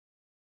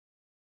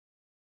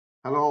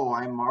Hello,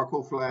 I'm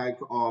Marco Flag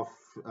of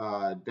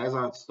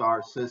Desert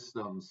Star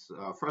Systems.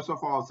 First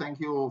of all,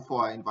 thank you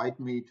for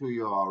inviting me to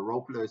your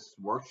ropeless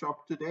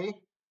workshop today.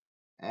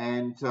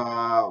 And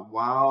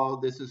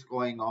while this is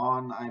going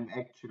on, I'm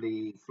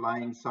actually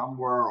flying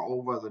somewhere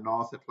over the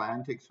North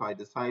Atlantic. So I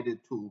decided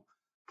to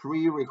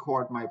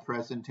pre-record my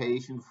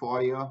presentation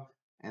for you.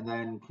 And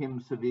then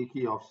Kim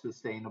Savicki of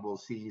Sustainable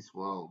Seas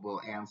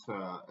will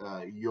answer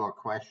your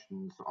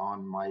questions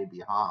on my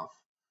behalf.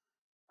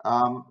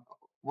 Um,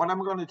 what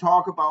I'm going to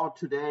talk about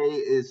today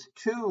is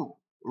two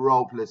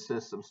ropeless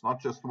systems,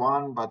 not just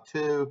one, but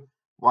two.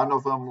 One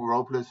of them,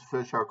 ropeless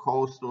Fisher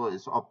Coastal,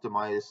 is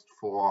optimized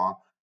for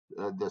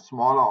the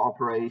smaller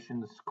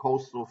operations,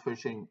 coastal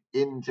fishing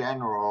in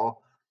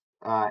general,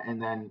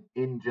 and then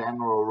in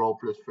general,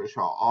 ropeless Fisher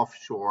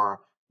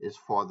Offshore is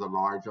for the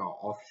larger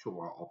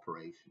offshore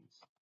operations.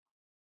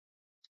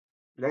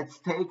 Let's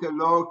take a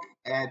look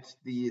at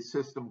the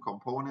system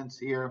components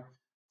here.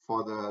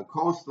 For the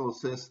coastal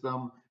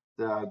system,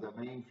 the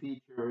main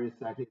feature is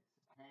that it's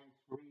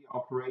hands-free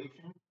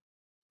operation.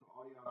 So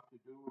all you have to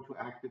do to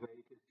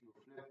activate is you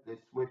flip this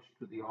switch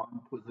to the on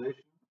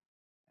position,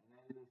 and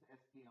then this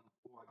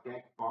STM4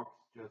 deck box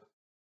just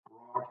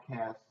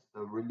broadcasts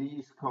a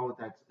release code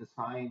that's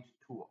assigned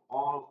to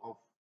all of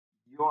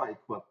your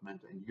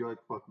equipment and your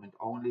equipment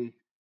only,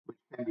 which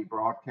can be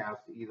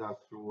broadcast either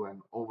through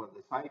an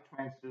over-the-site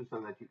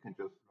transducer that you can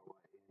just throw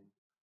in,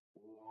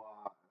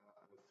 or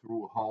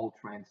through Hall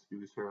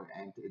transducer,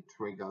 and it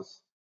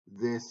triggers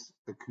this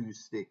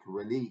acoustic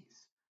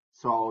release.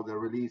 So the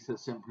releases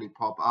simply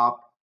pop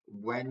up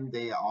when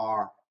they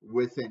are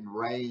within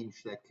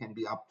range. That can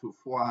be up to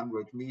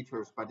 400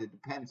 meters, but it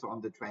depends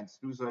on the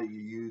transducer you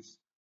use.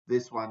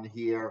 This one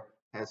here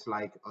has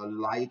like a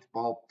light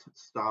bulb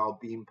style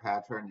beam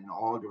pattern in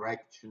all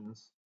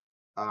directions.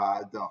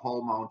 The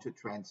Hall mounted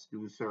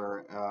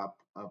transducer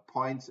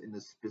points in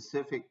a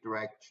specific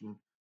direction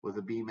with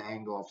a beam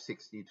angle of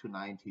 60 to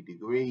 90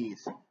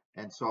 degrees.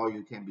 And so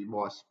you can be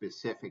more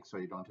specific so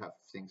you don't have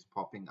things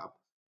popping up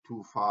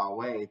too far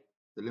away.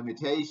 The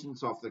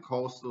limitations of the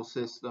coastal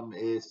system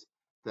is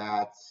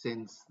that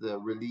since the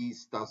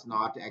release does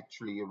not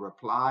actually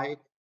reply,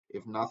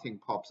 if nothing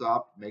pops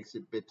up, makes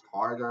it a bit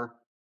harder,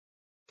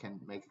 can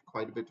make it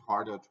quite a bit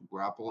harder to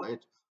grapple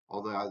it,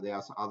 although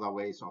there's other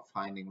ways of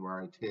finding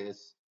where it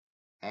is.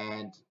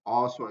 And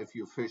also, if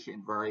you fish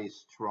in very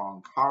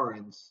strong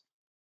currents,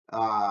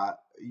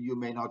 you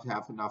may not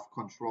have enough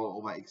control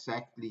over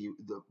exactly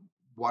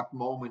what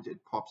moment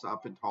it pops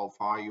up and how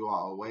far you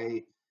are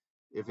away.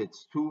 If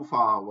it's too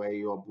far away,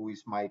 your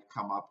buoys might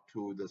come up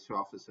to the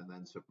surface and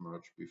then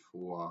submerge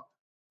before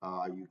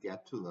you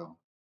get to them.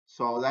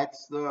 So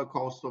that's the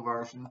coastal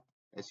version.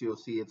 As you'll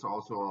see, it's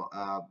also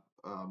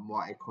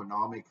more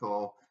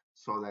economical.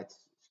 So that's,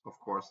 of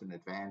course, an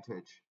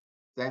advantage.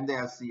 Then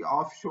there's the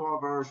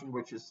offshore version,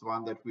 which is the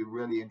one that we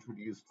really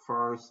introduced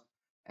first.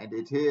 And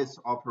it is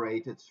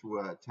operated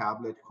through a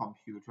tablet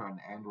computer, an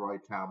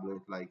Android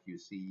tablet, like you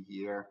see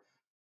here.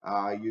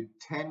 You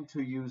tend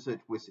to use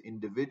it with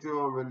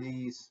individual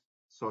release.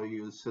 So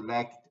you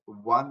select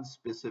one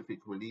specific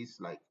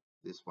release, like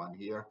this one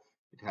here.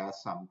 It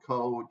has some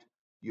code.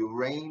 You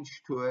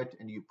range to it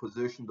and you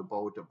position the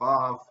boat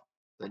above.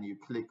 Then you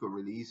click a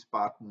release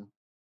button.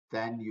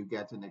 Then you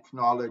get an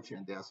acknowledge,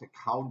 and there's a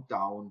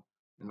countdown,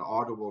 an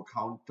audible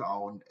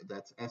countdown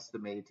that's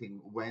estimating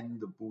when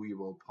the buoy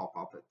will pop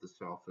up at the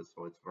surface.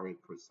 So it's very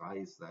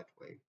precise that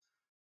way.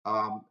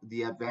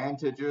 The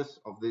advantages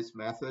of this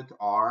method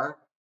are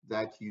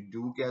that you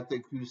do get the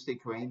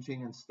acoustic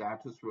ranging and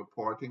status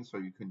reporting, so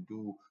you can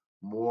do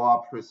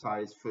more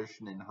precise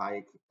fishing in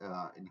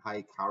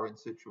high current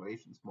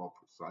situations, more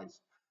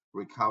precise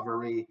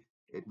recovery.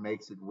 It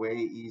makes it way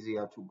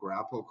easier to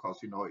grapple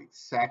because you know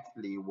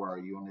exactly where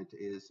a unit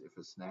is if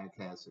a snag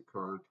has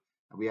occurred.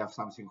 And we have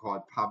something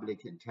called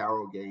public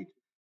interrogate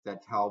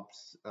that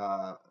helps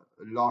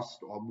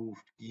lost or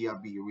moved gear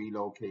be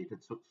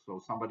relocated.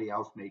 So somebody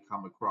else may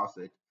come across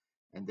it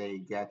and they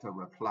get a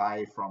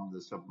reply from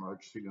the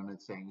submerged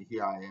unit saying,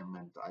 here I am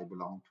and I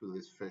belong to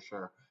this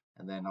fisher.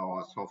 And then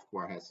our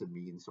software has a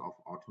means of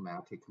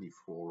automatically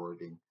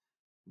forwarding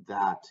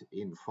that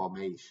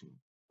information.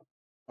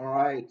 All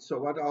right, so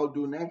what I'll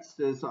do next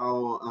is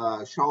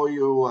I'll show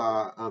you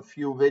a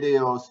few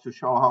videos to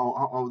show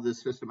how the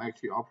system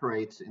actually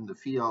operates in the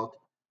field.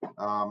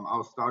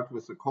 I'll start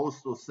with the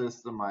coastal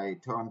system. I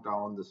turned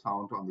down the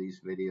sound on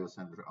these videos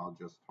and I'll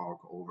just talk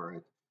over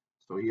it.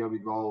 So here we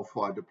go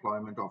for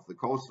deployment of the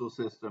coastal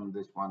system.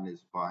 This one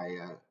is by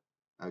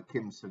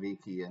Kim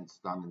Savicki and it's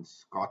done in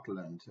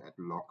Scotland at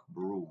Loch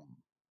Broom.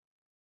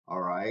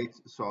 All right,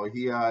 so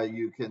here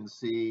you can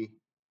see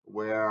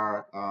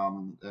where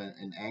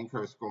an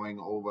anchor is going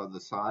over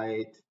the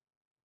side.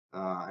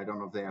 I don't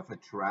know if they have a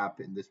trap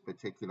in this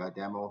particular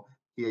demo.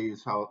 Here you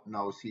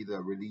now see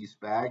the release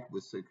bag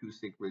with the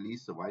acoustic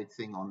release, the white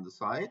thing on the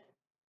side.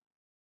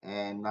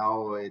 And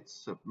now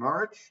it's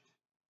submerged.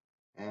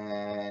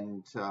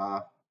 And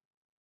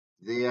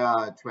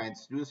their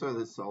transducer,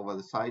 this over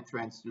the side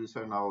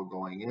transducer now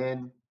going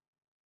in.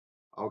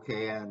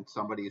 Okay, and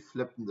somebody's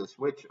flipping the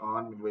switch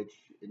on, which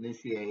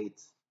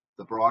initiates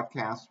the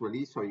broadcast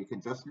release, so you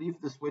can just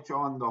leave the switch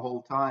on the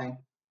whole time.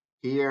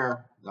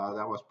 Here,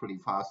 that was pretty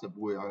fast. The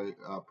buoy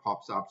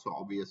pops up, so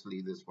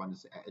obviously this one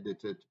is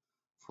edited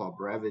for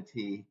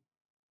brevity.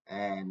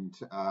 And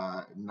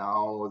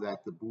now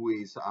that the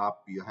buoy's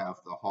up, you have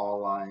the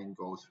haul line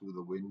go through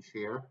the winch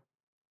here,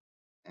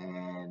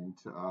 and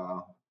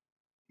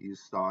you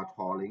start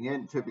hauling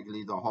in.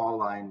 Typically, the haul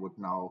line would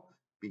now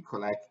be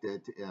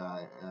collected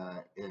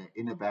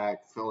in a bag,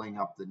 filling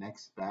up the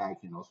next bag,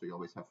 so you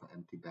always have an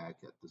empty bag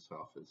at the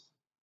surface.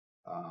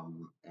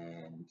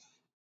 And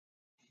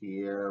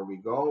here we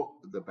go.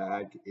 The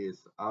bag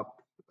is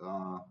up.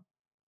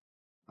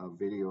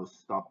 Video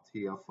stopped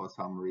here for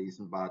some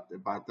reason, but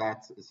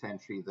that's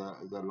essentially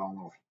the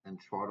long and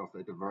short of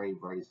it. A very,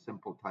 very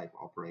simple type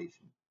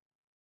operation.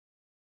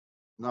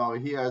 Now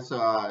here's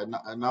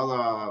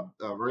another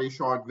very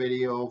short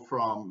video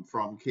from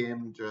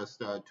Kim,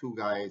 just two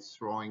guys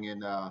throwing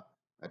in a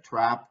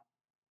trap,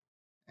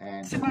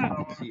 and as you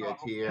can see it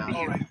here,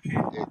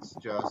 it's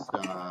just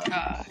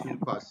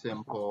super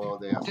simple.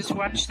 There's just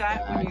watch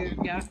that when you, you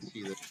can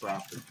see the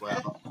trap as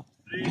well.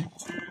 3, 2,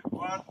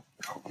 1,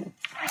 go.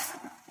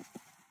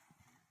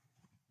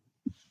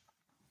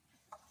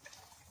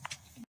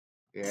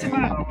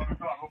 Yeah.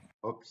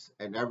 Oops,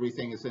 and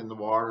everything is in the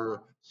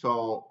water.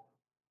 So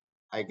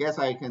I guess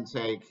I can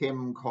say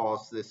Kim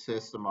calls this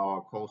system,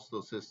 our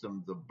coastal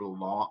system, the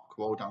blonde,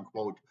 quote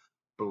unquote,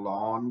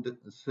 blonde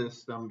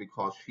system,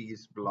 because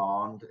she's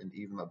blonde and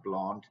even a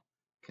blonde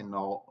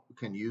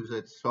can use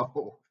it.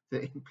 So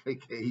the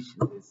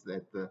implication is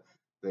that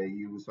the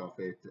use of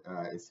it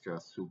is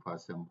just super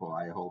simple.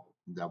 I hope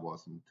that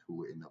wasn't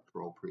too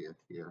inappropriate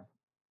here.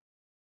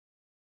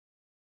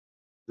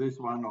 This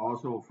one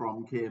also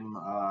from Kim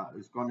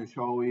is going to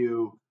show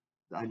you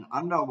an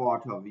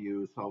underwater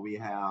view. So we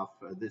have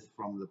this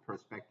from the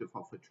perspective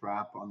of a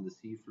trap on the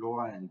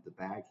seafloor, and the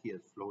bag here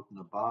is floating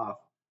above.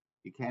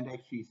 You can't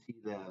actually see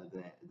the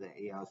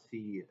ARC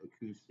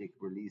acoustic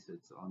release.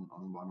 It's on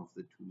one of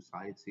the two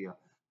sides here,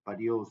 but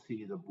you'll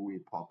see the buoy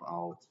pop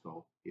out.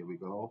 So here we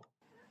go.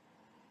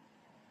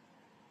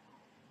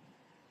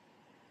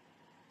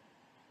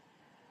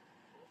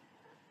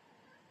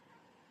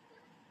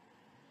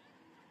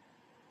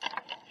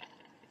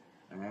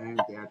 And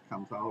that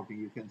comes out.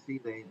 You can see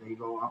they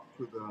go up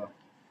to the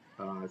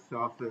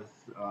surface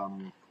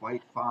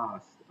quite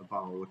fast,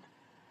 about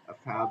a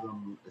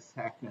fathom a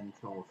second,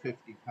 so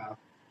 50 fathoms.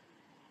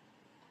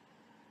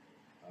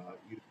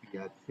 You'd be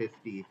at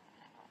 50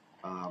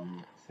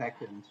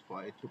 seconds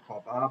for it to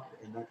pop up,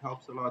 and that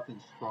helps a lot in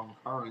strong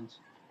currents,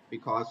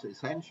 because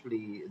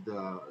essentially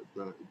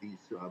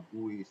these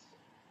buoys,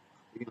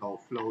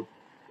 float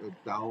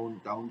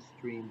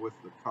downstream with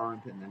the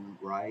current and then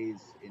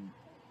rise in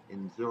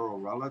zero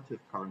relative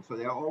current. So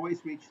they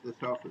always reach the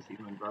surface,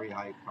 even in very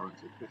high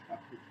currents. It just have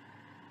to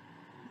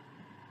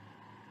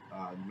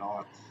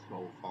not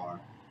so far,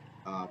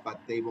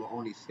 but they will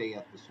only stay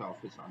at the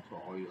surface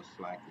until all your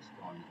slack is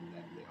gone, and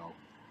then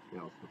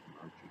they'll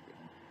submerge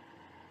again.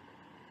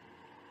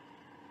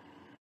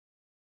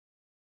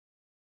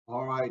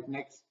 All right,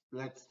 next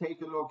let's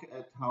take a look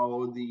at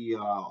how the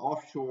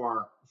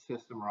offshore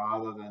system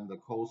rather than the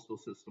coastal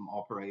system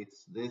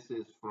operates. This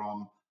is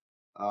from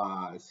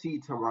Sea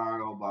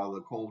Terrarial by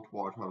the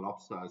Coldwater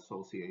Lobster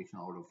Association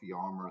out of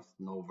Yarmouth,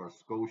 Nova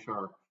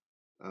Scotia,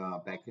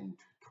 back in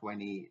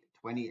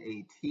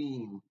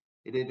 2018.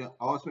 It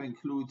also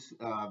includes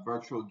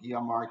virtual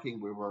gear marking.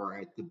 We were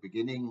at the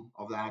beginning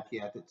of that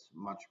yet. It's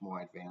much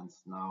more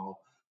advanced now,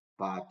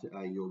 but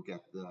you'll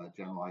get the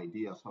general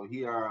idea. So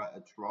here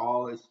a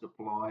trawl is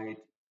deployed.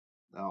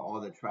 All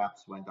the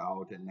traps went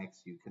out, and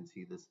next you can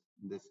see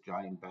this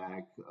giant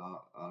bag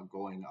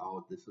going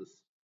out. This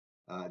is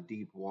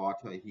deep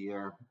water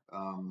here.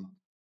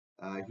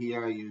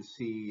 Here you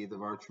see the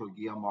virtual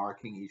gear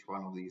marking. Each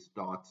one of these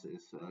dots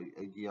is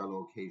a gear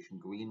location.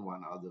 Green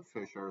one are the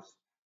fishers.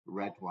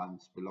 Red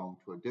ones belong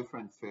to a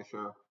different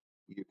fisher.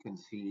 You can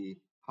see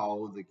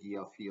how the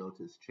gear field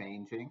is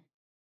changing.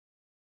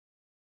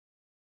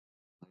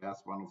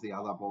 There's one of the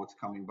other boats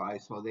coming by.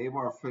 So they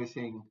were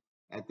fishing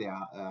at their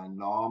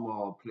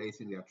normal,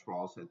 placing their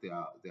trawls at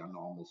their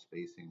normal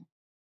spacing.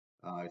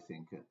 I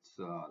think it's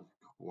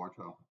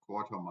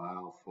quarter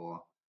mile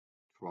for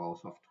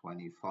trawls of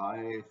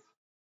 25.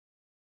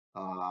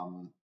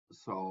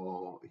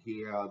 So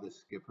here the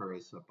skipper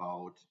is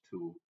about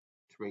to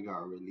trigger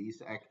a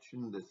release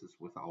action. This is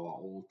with our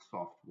old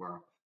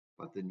software,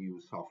 but the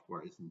new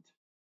software isn't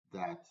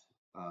that,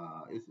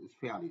 it's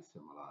fairly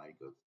similar. I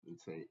would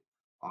say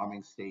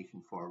arming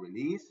station for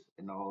release,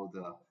 and now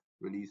the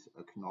release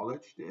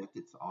acknowledged it.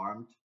 It's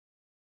armed,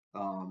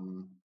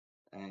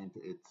 and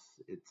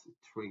it's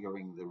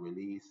triggering the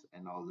release,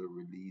 and now the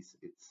release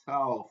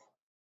itself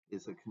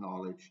is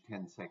acknowledged.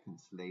 10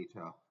 seconds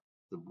later,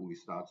 the buoy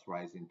starts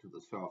rising to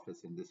the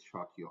surface. In this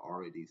shot, you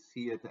already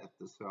see it at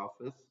the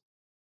surface,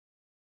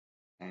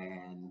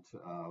 and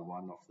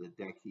one of the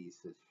deckies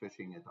is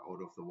fishing it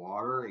out of the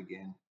water.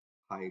 Again,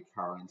 high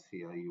currents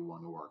here, you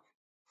want to work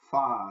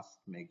fast,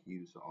 make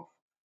use of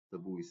the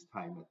buoy's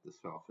time at the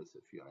surface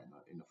if you are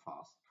in a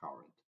fast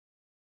current.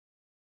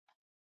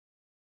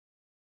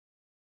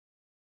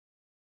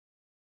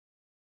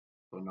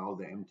 So now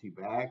the empty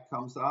bag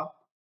comes up,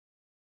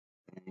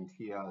 and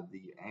here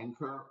the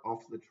anchor of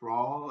the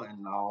trawl,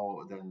 and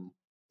now then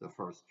the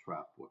first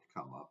trap would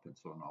come up, and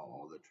so now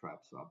all the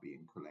traps are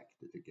being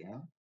collected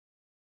again.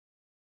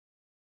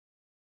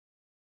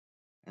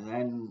 And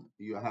then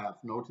you have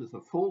notice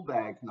a full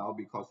bag now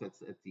because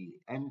it's at the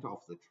end of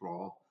the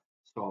trawl,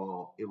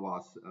 so it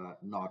was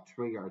not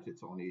triggered,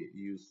 it's only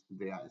used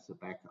there as a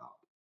backup.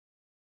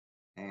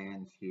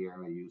 And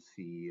here you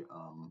see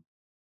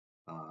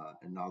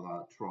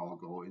another trawl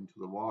go into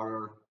the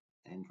water,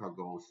 anchor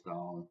goes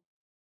down,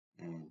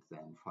 and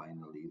then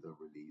finally the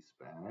release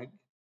bag.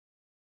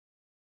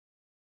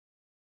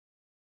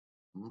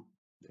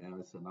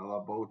 There's another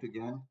boat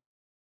again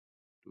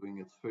doing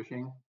its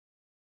fishing.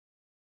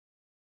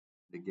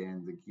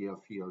 Again, the gear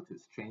field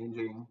is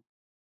changing.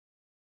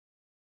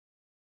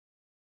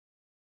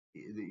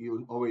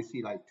 You always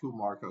see like two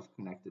markers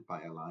connected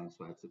by a line,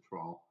 so that's a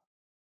trawl.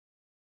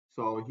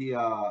 So here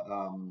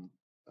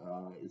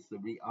is the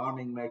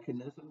rearming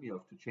mechanism. You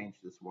have to change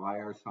this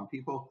wire. Some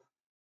people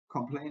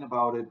complain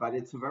about it, but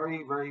it's a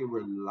very, very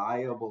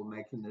reliable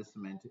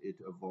mechanism, and it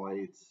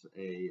avoids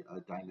a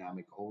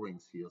dynamic O-ring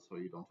seal, so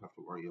you don't have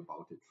to worry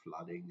about it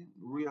flooding. And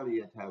really,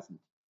 it hasn't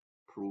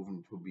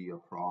proven to be a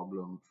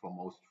problem for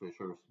most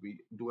fishers. We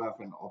do have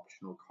an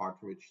optional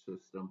cartridge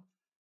system,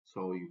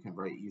 so you can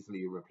very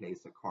easily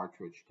replace the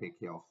cartridge, take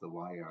care of the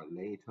wire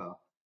later.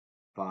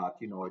 But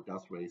it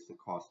does raise the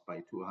cost by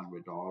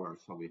 $200,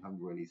 so we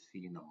haven't really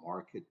seen a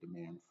market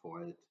demand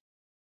for it.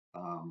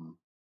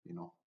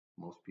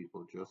 Most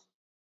people just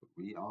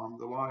rearm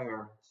the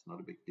wire. It's not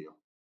a big deal.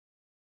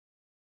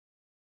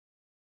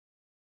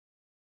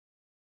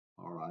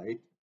 All right,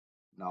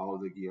 now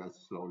the gear is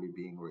slowly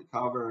being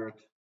recovered,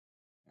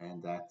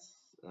 and that's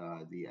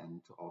the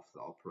end of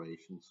the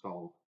operation.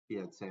 So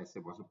here it says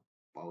there was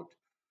about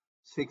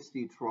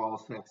 60 trawl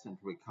sets and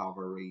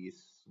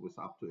recoveries with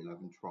up to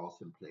 11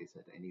 trawls in place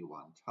at any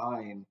one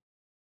time,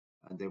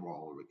 and they were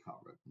all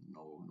recovered.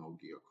 No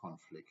gear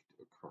conflict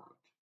occurred.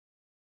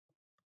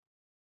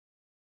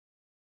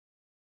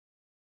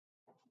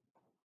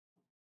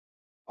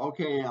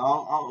 Okay,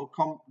 I'll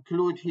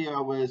conclude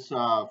here with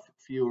a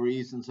few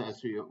reasons as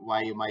to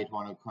why you might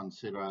want to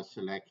consider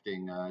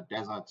selecting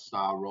Desert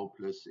Star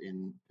ropeless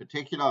in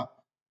particular.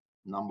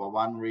 Number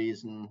one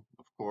reason,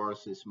 of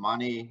course, is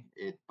money.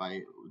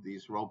 By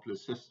these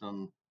ropeless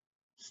system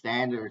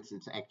standards,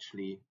 it's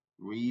actually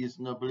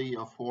reasonably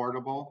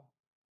affordable.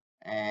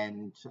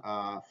 And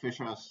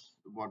fishers,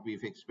 what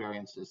we've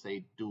experienced is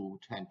they do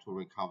tend to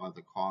recover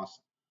the cost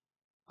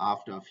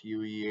after a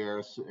few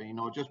years,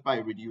 just by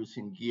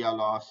reducing gear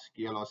loss.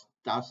 Gear loss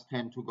does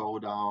tend to go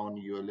down.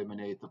 You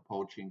eliminate the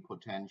poaching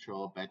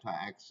potential, better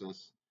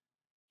access,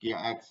 gear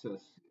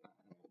access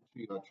to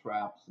your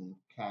traps and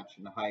catch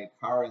in high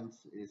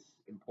currents is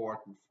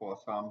important for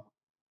some.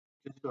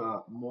 Just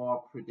a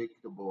more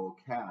predictable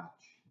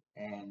catch.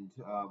 And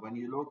when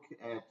you look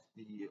at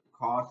the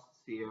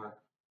costs here,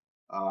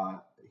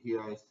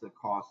 here is the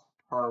cost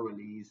per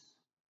release,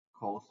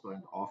 coastal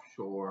and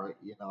offshore.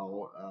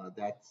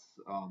 That's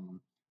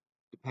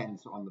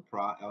depends on the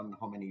price, on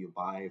how many you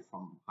buy,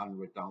 from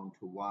 100 down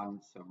to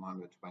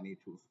 720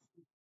 to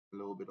a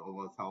little bit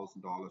over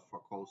 $1,000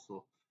 for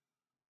coastal,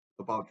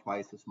 about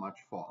twice as much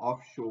for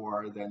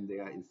offshore. Then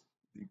there is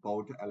the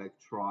boat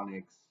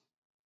electronics.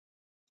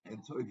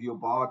 And so if you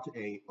bought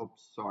if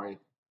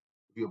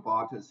you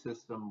bought a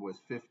system with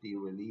 50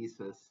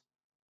 releases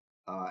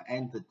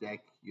and the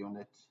deck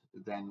unit,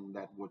 then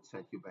that would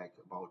set you back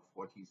about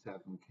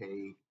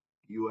 47K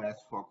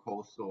US for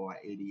coastal, or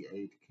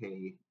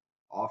 88K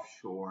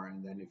offshore.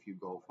 And then if you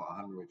go for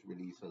 100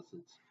 releases,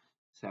 it's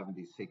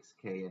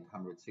 76K and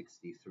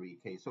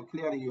 163K. So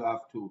clearly you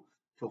have to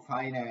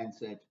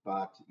finance it,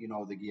 but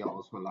the gear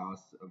also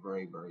lasts a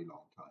very, very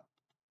long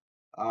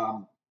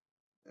time.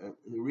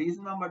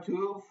 Reason number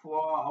two for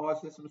our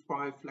system is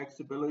probably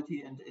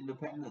flexibility and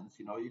independence.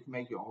 You can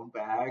make your own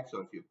bags,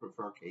 or if you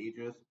prefer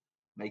cages,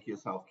 make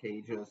yourself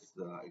cages.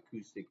 The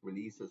acoustic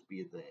releases, be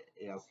it the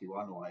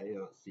ARC1 or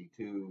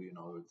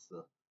ARC2, it's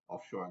the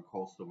offshore and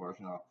coastal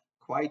version, are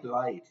quite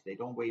light. They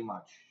don't weigh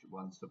much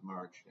once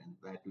submerged, and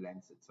that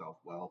lends itself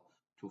well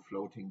to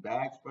floating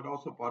bags, but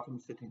also bottom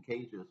sitting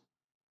cages.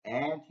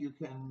 And you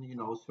can,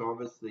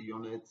 service the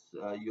units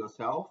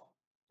yourself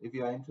if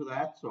you're into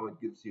that, so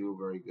it gives you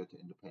very good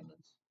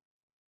independence.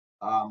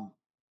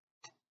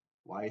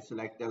 Why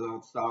select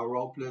Desert Star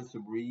ropeless?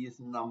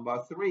 Reason number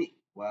three,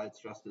 well,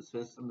 it's just a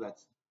system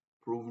that's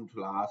proven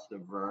to last a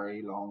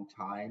very long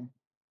time.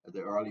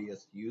 The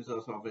earliest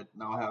users of it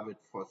now have it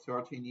for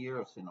 13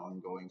 years in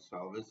ongoing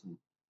service, and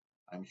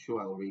I'm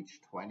sure it'll reach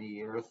 20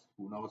 years.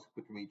 Who knows,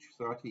 could reach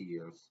 30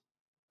 years.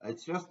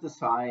 It's just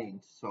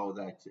designed so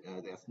that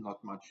there's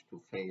not much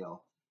to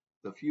fail.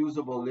 The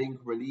fusible link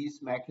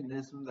release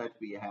mechanism that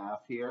we have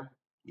here,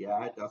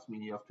 yeah, it does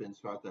mean you have to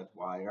insert that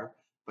wire,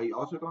 but you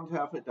also don't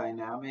have a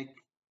dynamic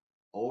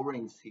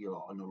O-ring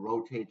seal on a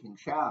rotating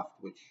shaft,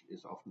 which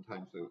is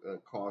oftentimes a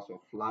cause of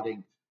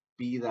flooding,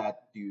 be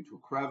that due to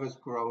crevice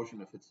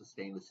corrosion if it's a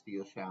stainless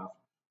steel shaft,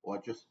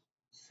 or just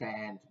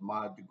sand,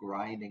 mud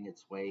grinding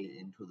its way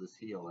into the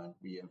seal, and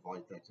we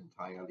avoid that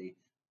entirely.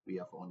 We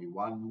have only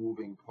one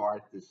moving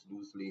part, this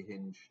loosely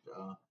hinged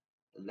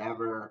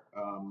lever,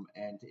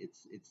 and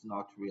it's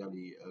not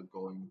really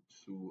going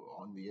through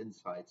on the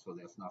inside, so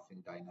there's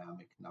nothing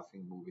dynamic,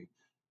 nothing moving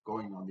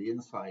going on the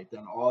inside.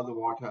 Then all the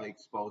water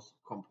exposed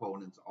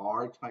components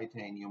are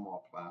titanium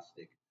or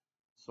plastic,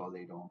 so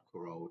they don't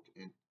corrode.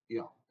 And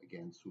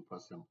again, super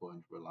simple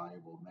and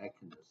reliable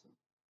mechanism.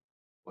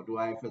 What do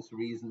I have as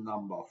reason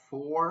number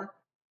 4?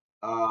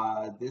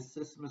 This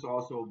system is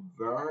also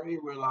very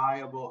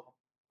reliable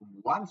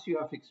once you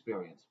have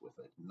experience with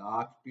it,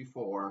 not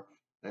before.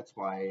 That's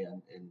why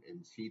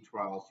in sea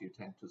trials you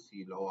tend to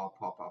see lower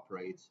pop-up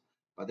rates,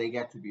 but they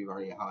get to be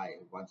very high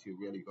once you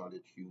really got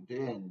it tuned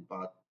in.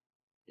 But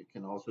it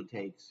can also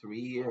take 3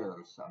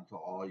 years until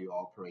all your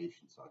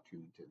operations are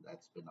tuned in.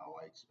 That's been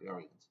our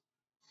experience.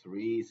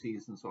 3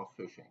 seasons of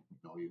fishing.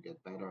 You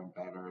get better and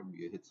better.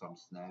 You hit some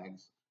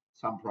snags,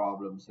 some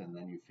problems, and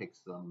then you fix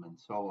them and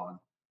so on.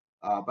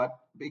 But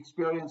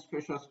experienced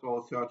fishers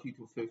go 30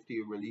 to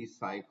 50 release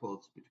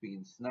cycles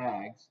between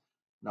snags.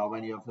 Now,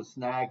 when you have a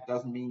snag,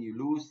 doesn't mean you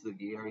lose the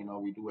gear.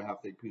 We do have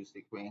the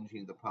acoustic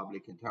ranging, the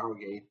public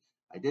interrogate.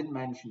 I didn't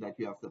mention that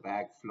you have the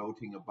bag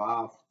floating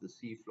above the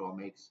seafloor,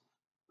 makes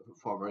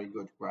for very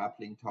good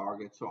grappling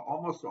targets. So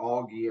almost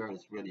all gear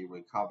is really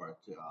recovered.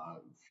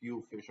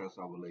 Few fishers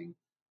are willing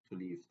to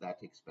leave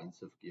that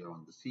expensive gear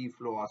on the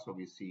seafloor. So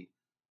we see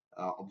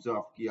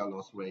observed gear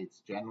loss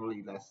rates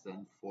generally less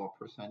than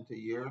 4% a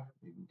year,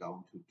 even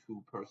down to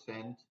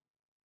 2%,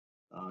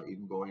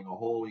 even going a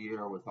whole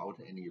year without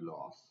any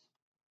loss.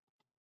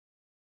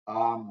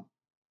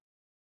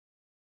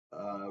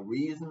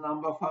 Reason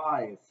number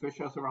 5,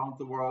 fishers around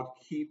the world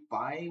keep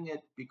buying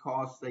it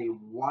because they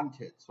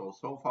want it.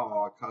 So far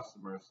our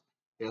customers,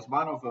 there's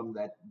one of them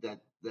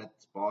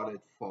that's bought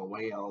it for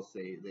whales.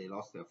 They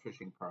lost their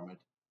fishing permit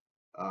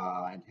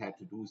and had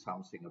to do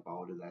something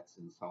about it. That's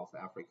in South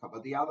Africa.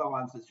 But the other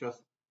ones, it's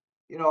just,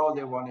 they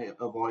want to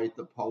avoid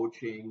the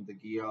poaching, the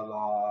gear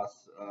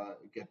loss,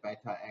 get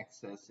better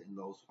access in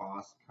those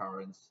fast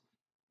currents,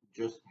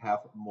 just have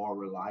more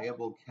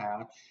reliable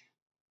catch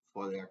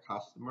for their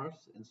customers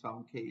in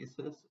some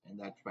cases, and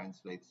that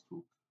translates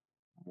to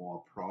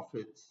more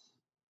profits,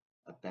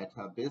 a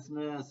better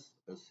business,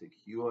 a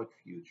secured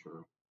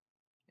future.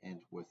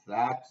 And with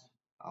that,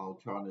 I'll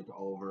turn it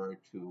over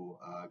to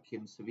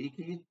Kim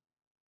Savicki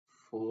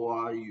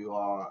for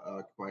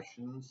your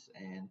questions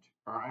and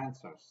her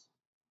answers.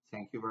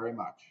 Thank you very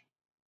much.